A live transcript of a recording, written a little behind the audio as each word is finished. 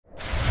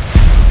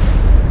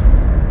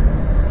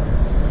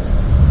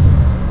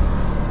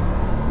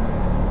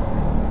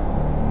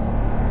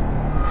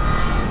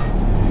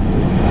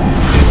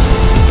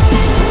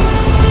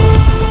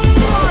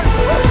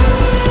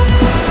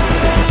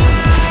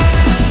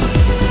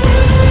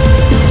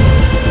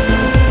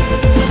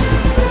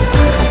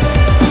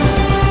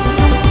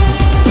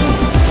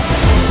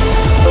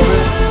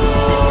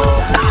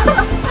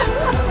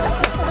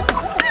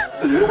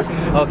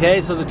Okay,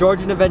 so the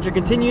Georgian adventure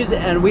continues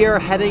and we are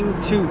heading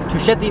to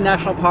Tusheti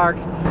National Park.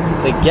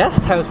 The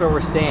guest house where we're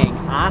staying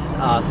asked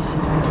us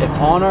if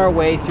on our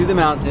way through the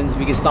mountains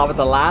we could stop at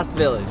the last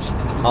village,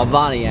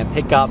 Alvani, and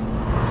pick up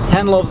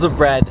 10 loaves of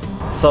bread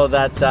so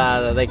that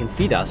they can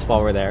feed us while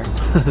we're there.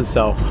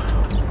 So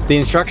the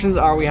instructions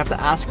are we have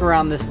to ask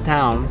around this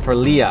town for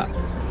Leah.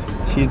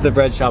 She's the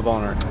bread shop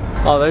owner.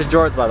 Oh, there's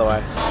George, by the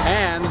way.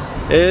 And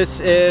this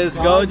is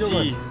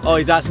Goji. Oh,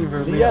 he's asking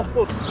for Leah.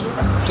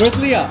 Where's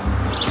Leah?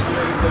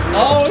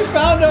 Oh, we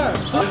found her!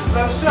 It's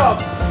that shop.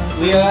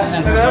 Leah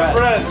and her bread.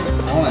 bread.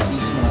 I want to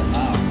eat some of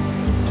that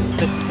now.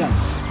 50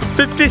 cents.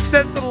 50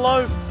 cents a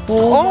loaf.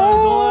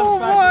 Oh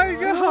my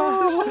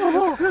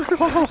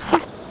god!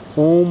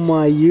 Oh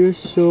my, you're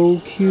so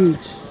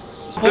cute.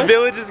 The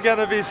village is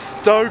gonna be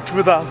stoked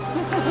with us.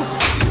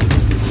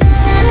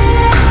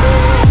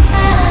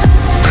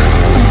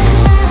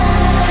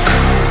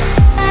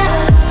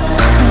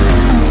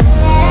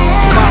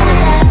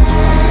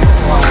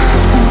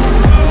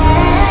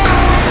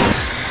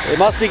 It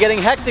must be getting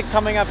hectic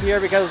coming up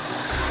here because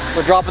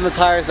we're dropping the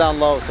tires down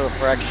low, so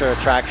for extra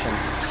traction.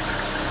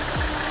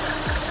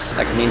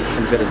 That means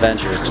some good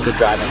adventures, good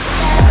driving.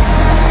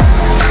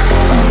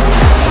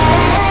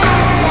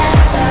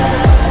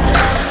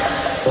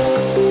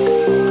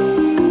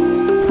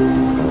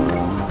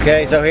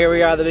 Okay, so here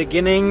we are at the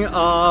beginning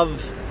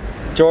of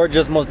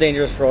Georgia's most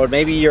dangerous road,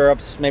 maybe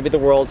Europe's, maybe the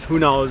world's, who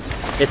knows.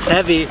 It's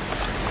heavy.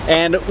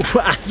 And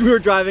as we were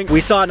driving, we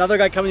saw another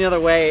guy coming the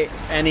other way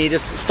and he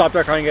just stopped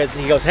our car and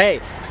he goes,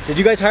 hey, did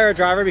you guys hire a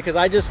driver? Because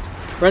I just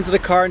rented a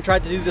car and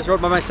tried to do this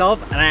road by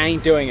myself and I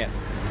ain't doing it.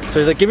 So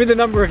he's like, give me the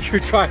number of your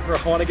driver.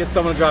 I want to get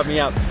someone to drive me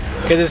out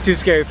because it's too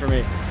scary for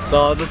me.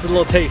 So this is a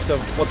little taste of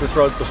what this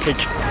road's like.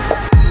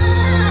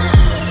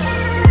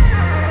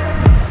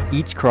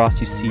 Each cross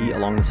you see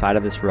along the side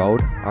of this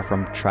road are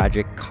from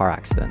tragic car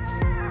accidents.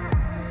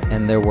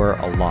 And there were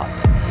a lot.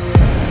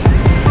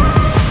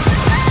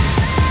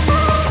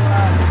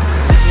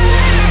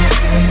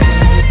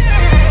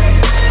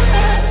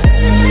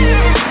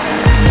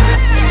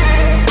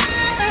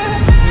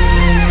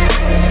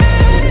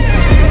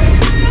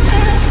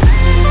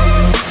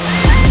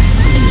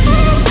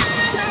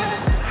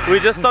 We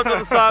just stopped on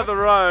the side of the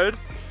road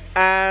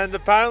and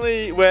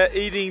apparently we're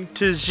eating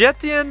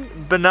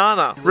Tusheti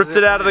banana. Ripped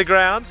it out of the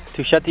ground.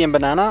 Tusheti and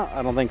banana?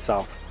 I don't think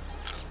so.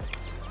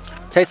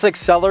 Tastes like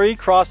celery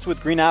crossed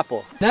with green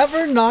apple.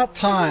 Never not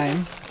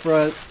time for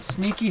a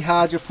sneaky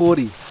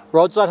hajapuri.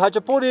 Roadside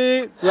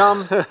hajapuri!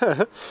 Yum!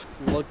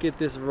 Look at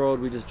this road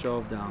we just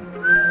drove down.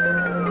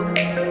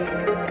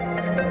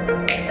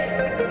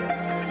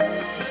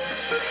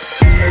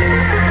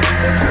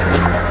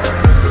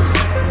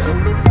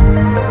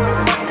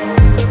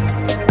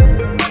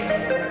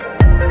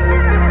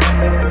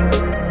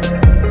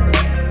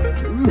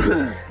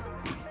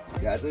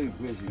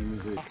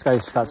 This guy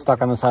just got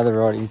stuck on the side of the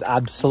road. He's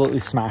absolutely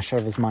smashed out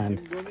of his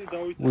mind.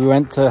 We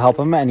went to help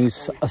him and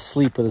he's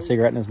asleep with a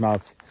cigarette in his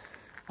mouth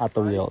at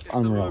the wheel. It's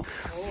unreal.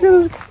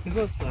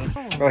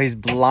 Bro, he's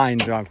blind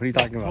drunk. What are you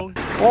talking about?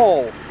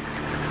 Whoa!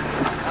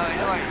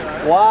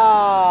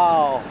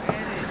 Wow!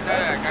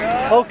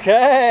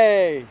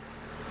 Okay!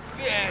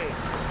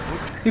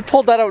 He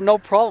pulled that out no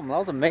problem. That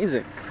was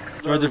amazing.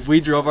 George, if we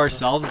drove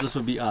ourselves, this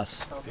would be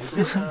us.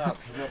 That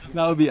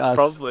would be us.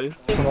 Probably.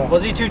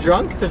 Was he too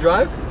drunk to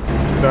drive?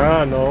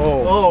 Nah, no.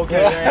 Oh,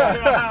 okay.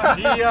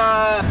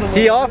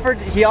 He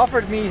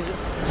offered me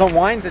some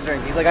wine to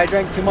drink. He's like, I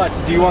drank too much.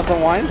 Do you want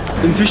some wine?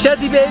 In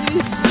Tusheti,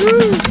 baby!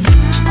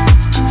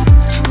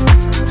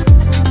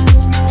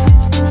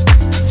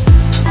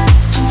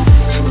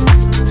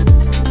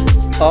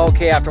 Woo!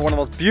 Okay, after one of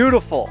those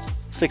beautiful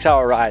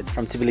 6-hour rides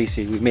from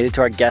Tbilisi, we've made it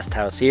to our guest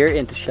house here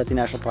in Tusheti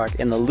National Park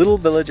in the little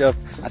village of,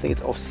 I think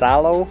it's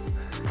Osalo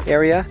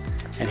area.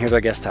 And here's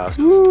our guest house.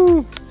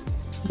 Woo!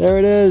 There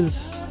it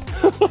is.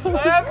 I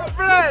have the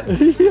bread!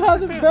 Yeah,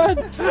 the bread!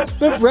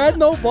 The bread,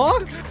 no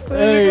box?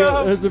 Hey,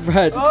 there's the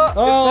bread.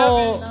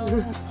 Oh!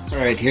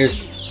 Alright,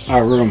 here's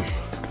our room.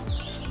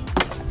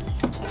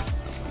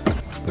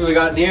 Who we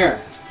got in here?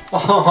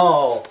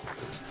 Oh!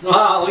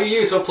 Wow, look at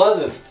you, so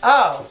pleasant.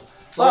 Oh!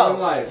 Long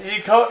life.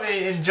 You caught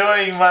me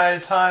enjoying my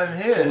time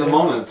here. In the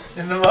moment.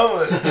 In the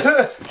moment.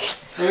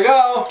 Here we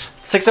go.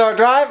 6-hour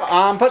drive,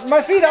 I'm putting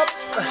my feet up.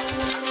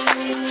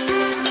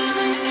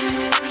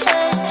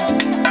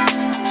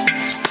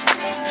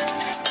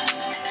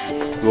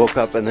 We woke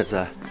up and there's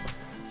a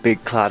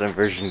big cloud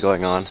inversion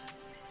going on.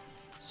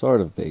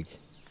 Sort of big.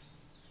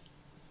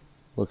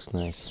 Looks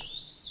nice.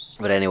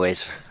 But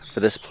anyways, for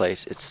this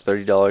place, it's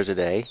 $30 a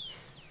day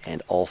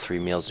and all 3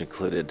 meals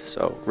included.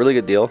 So really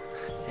good deal.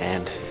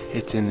 And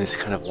it's in this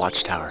kind of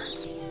watchtower.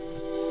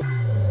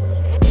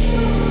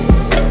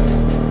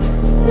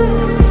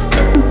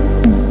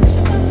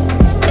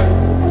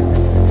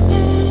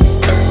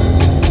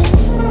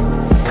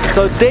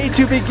 So day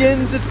 2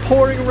 begins, it's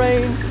pouring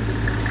rain.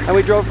 And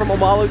we drove from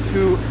Omalu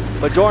to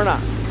Bajorna.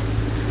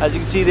 As you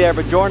can see there,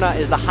 Bajorna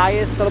is the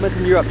highest settlement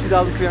in Europe,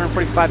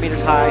 2,345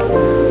 meters high.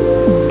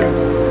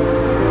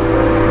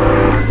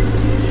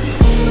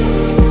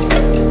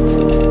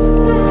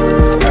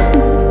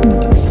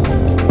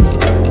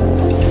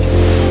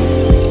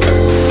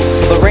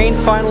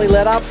 is finally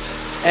lit up,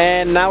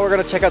 and now we're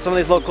gonna check out some of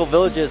these local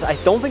villages. I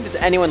don't think there's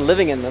anyone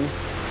living in them.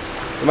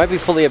 They might be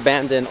fully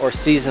abandoned or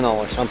seasonal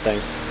or something.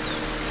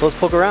 So let's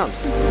poke around.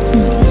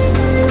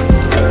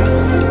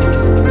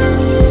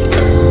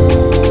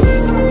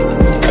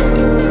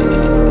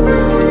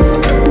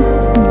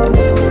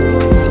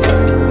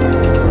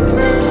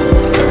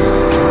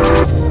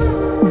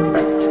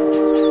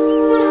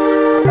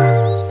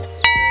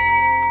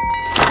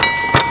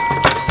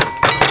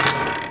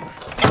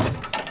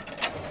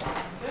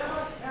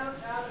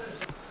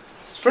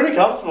 Pretty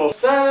comfortable.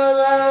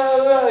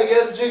 I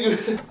got a jiggle.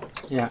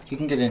 Yeah, you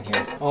can get in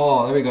here.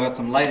 Oh, there we go. Got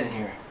some light in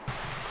here.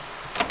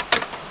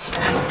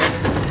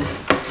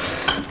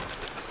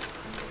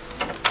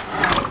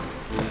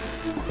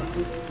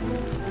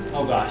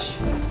 Oh gosh.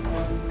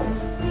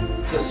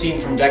 It's a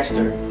scene from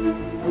Dexter.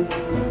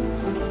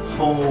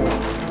 Oh.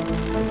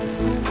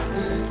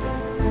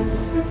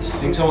 You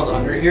think someone's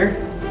under here?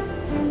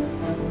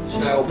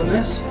 Should I open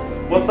this?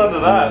 What's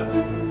under that?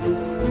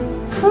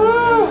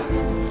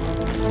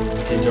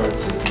 Okay, George,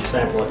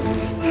 sample it.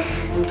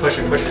 Push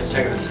it,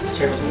 check if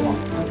it's warm.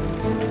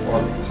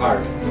 Or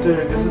hard.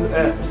 Dude, this is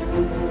it.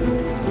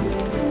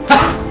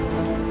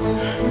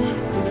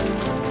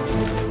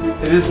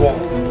 It is warm.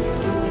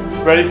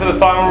 Ready for the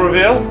final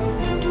reveal?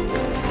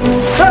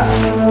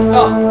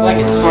 Oh,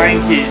 blankets.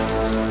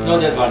 Frankies. No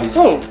dead bodies.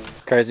 Oh.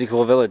 Crazy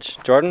cool village.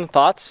 Jordan,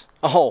 thoughts?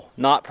 Oh,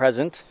 not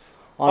present.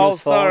 On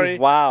his phone. Sorry.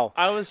 Wow.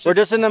 We're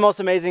just in the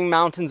most amazing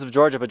mountains of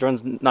Georgia, but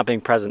Jordan's not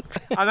being present.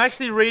 I'm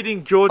actually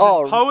reading Georgian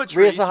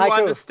poetry read us a to haiku.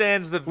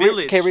 understand the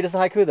village. Okay, read us a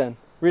haiku then.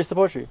 Read us the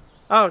poetry.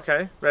 Oh,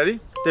 okay. Ready?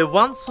 There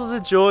once was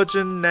a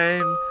Georgian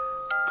named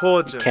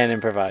Porgian. Can't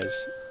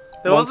improvise.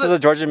 There Once was a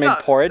Georgian named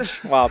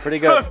Porridge. Wow, pretty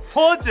good.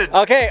 Porgian.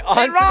 Okay, on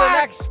to the rhymes.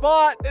 next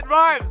spot. It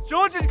rhymes.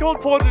 Georgian called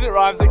Porgian, it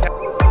rhymes. Okay.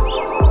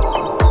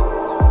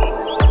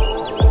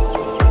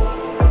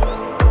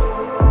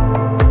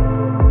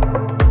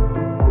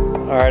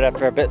 Alright,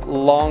 after a bit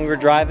longer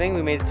driving,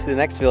 we made it to the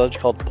next village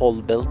called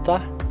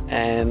Polbilta,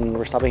 and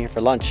we're stopping here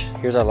for lunch.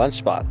 Here's our lunch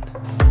spot.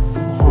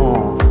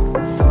 Oh.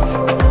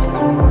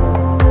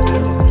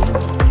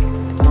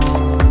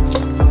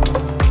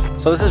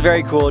 So this is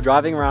very cool,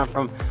 driving around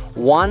from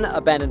one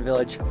abandoned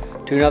village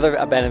to another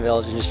abandoned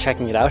village and just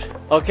checking it out.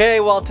 Okay,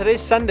 well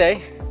today's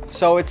Sunday,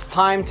 so it's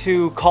time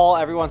to call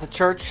everyone to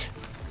church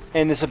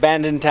in this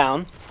abandoned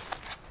town.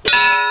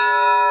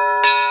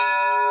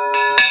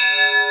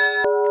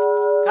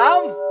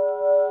 Come!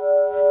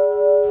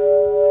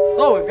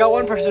 Oh, we've got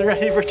one person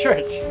ready for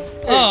church.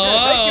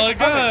 Oh,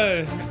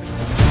 okay.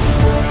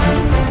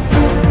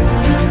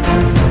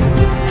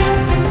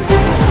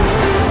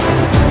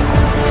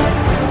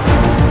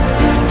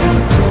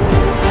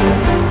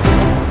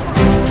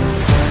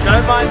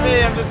 Don't mind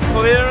me, I'm just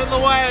clearing the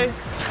way.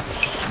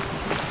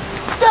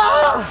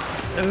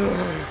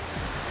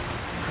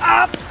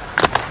 Up!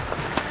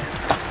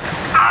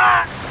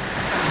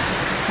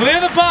 Clear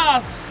the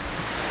path!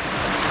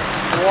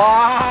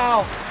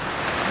 Wow!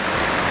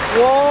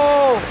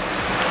 Whoa!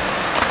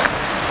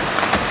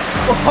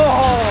 Whoa!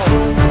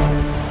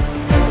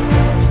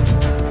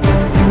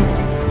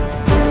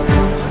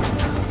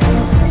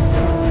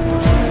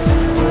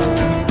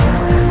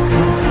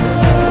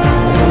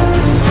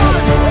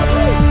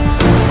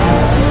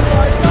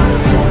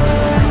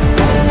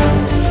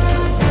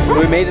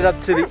 We made it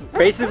up to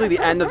basically the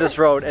end of this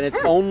road, and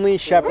it's only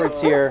shepherds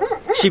here,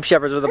 sheep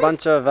shepherds with a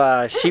bunch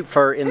of sheep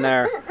fur in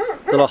their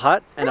little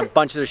hut and a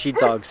bunch of their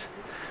sheepdogs,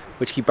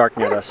 which keep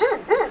barking at us.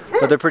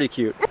 But they're pretty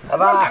cute.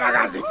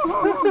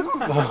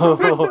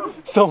 Oh,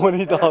 so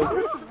many dogs.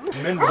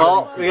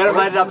 Well, we got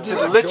invited up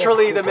to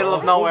literally the middle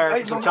of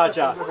nowhere to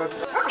Chacha.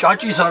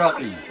 Chachi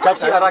Saraki.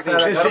 Chachi Araki.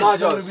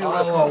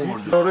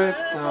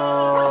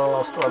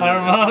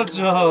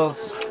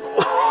 Armajos.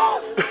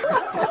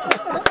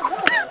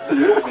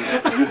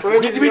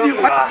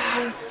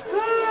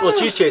 Little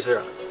cheese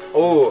chaser.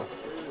 Oh.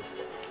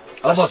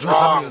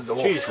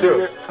 Cheese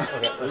too.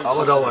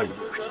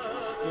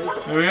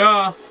 Here we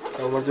are.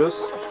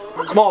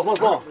 Small. I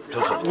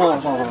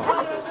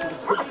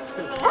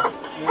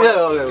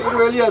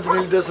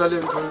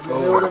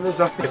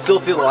still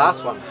feel the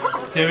last one.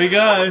 Here we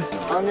go.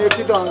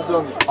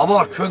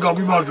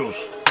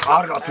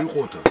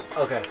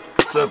 Okay.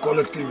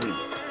 Collectively.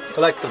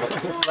 Collectively.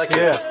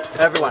 Yeah.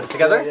 Everyone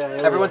together?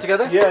 Yeah. Everyone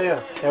together? Yeah.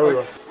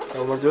 Everyone.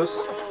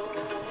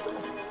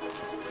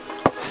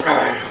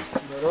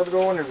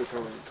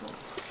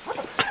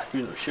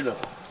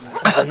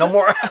 No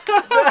more.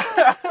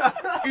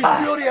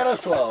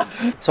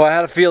 So I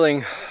had a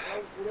feeling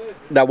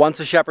that once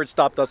the shepherd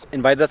stopped us,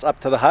 invited us up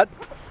to the hut,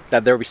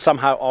 that there would be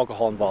somehow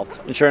alcohol involved.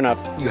 And sure enough,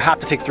 you have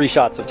to take 3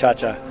 shots of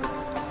Chacha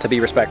to be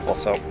respectful,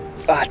 so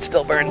it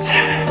still burns.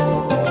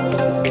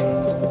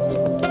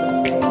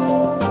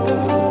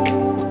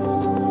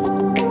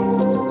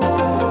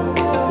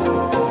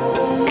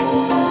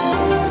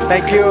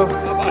 Thank you.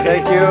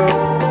 Thank you.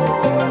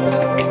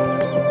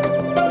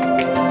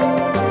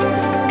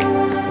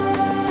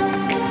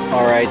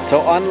 Alright,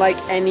 so unlike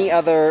any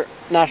other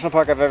national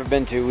park I've ever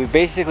been to. We've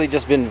basically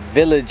just been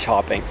village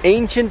hopping,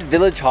 ancient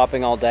village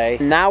hopping all day.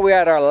 Now we're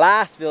at our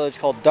last village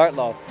called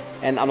Dartlo,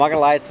 and I'm not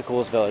gonna lie, it's the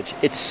coolest village.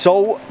 It's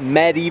so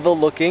medieval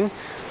looking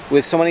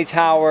with so many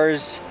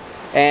towers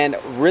and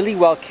really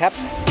well kept.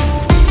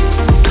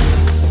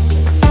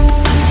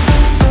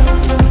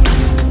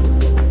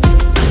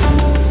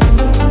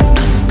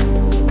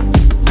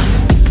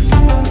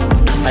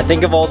 I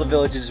think of all the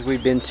villages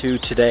we've been to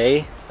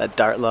today, that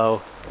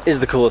Dartlo is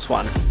the coolest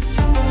one.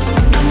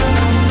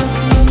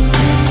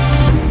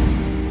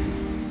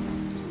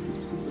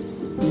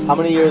 How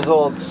many years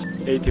old?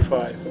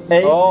 85.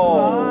 85.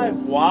 Oh,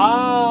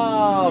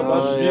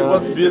 wow.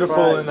 What's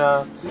beautiful in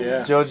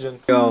Georgian?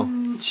 Go.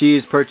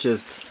 Cheese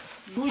purchased.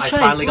 I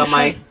finally got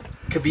my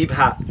Khabib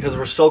hat because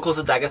we're so close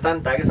to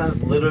Dagestan. Dagestan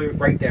is literally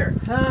right there.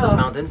 Those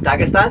mountains.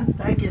 Dagestan?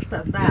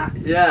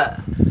 Dagestan. Yeah.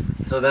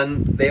 So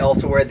then they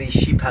also wear these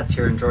sheep hats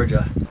here in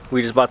Georgia.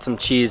 We just bought some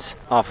cheese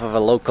off of a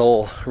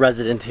local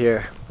resident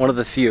here. One of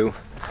the few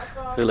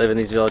who live in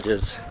these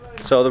villages.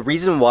 So the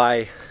reason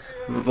why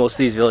most of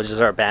these villages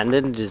are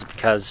abandoned is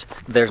because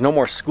there's no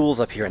more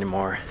schools up here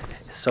anymore.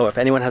 So if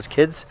anyone has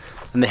kids,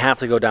 then they have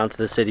to go down to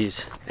the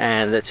cities,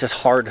 and it's just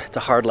hard. It's a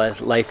hard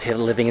life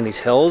living in these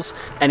hills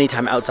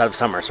anytime outside of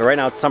summer. So right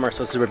now it's summer,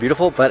 so it's super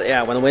beautiful, but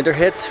yeah, when the winter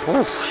hits,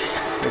 whew,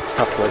 it's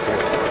tough to live here.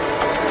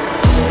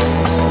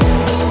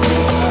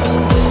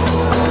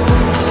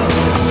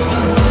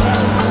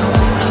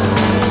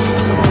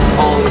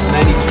 Oh, there's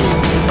many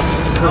trees.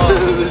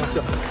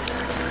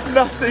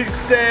 Nothing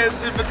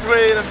stands in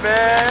between a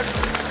man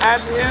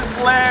and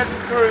his Land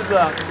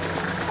Cruiser.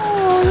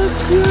 Oh,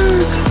 that's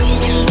huge.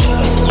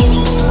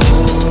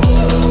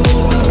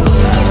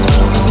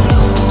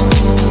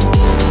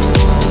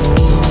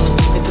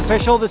 It's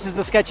official, this is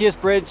the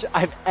sketchiest bridge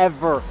I've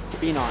ever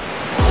been on.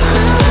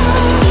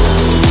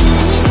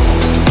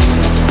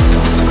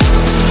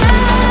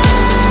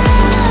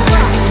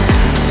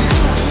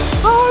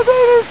 Oh, I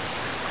made it!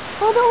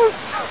 Oh, that was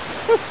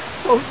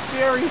so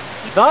scary.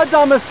 The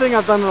dumbest thing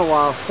I've done in a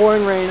while,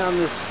 pouring rain on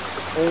this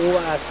old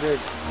ass bridge.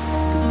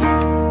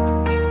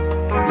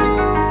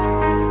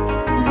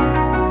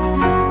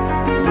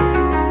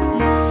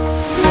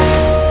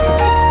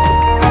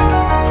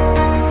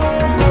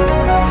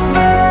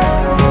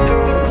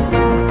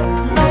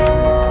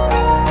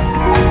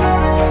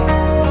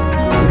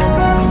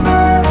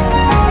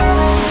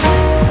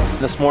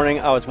 This morning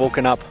I was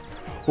woken up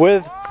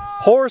with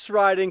horse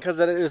riding because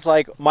it was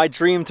like my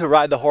dream to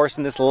ride the horse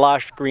in this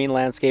lush green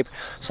landscape.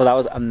 So that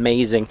was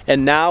amazing.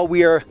 And now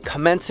we are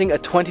commencing a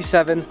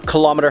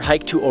 27-kilometer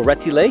hike to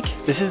Oreti Lake.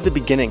 This is the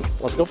beginning.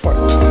 Let's go for it.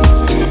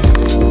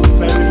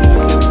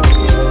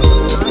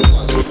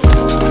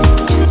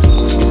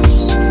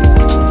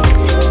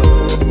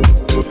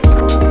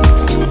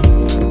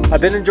 I've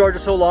been in Georgia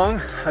so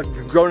long,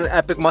 I've grown an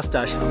epic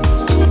mustache.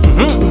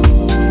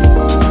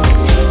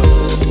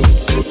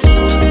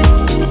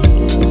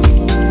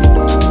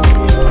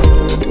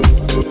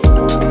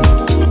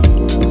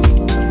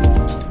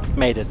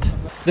 Made it.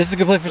 This is a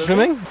good place for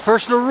swimming.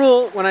 Personal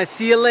rule, when I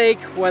see a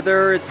lake,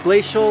 whether it's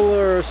glacial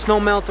or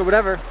snow melt or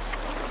whatever,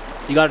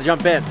 you gotta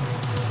jump in.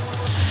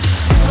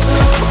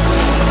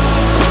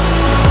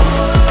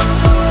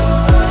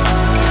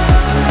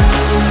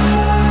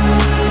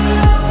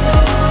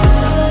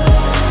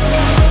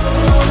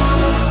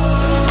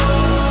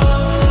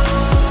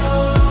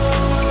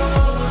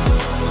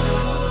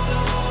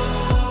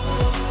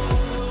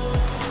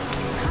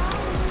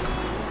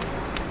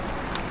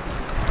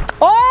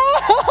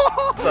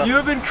 You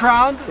have been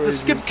crowned the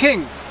Skip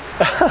King.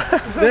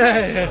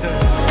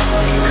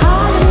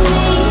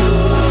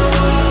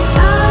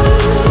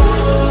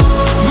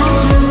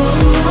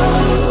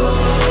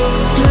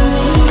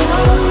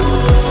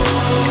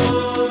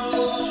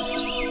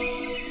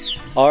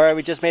 All right,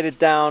 we just made it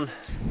down,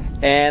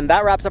 and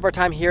that wraps up our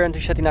time here in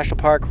Tusheti National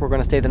Park. We're going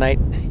to stay the night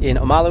in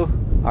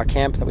Omalu, our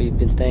camp that we've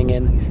been staying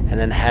in, and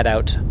then head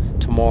out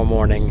tomorrow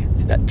morning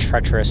to that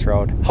treacherous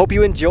road. Hope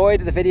you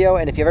enjoyed the video,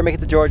 and if you ever make it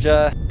to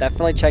Georgia,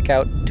 definitely check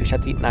out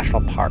Tusheti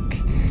National Park.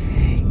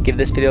 Give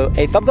this video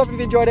a thumbs up if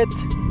you enjoyed it,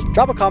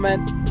 drop a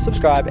comment,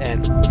 subscribe,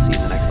 and we'll see you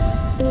in the next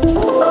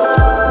one.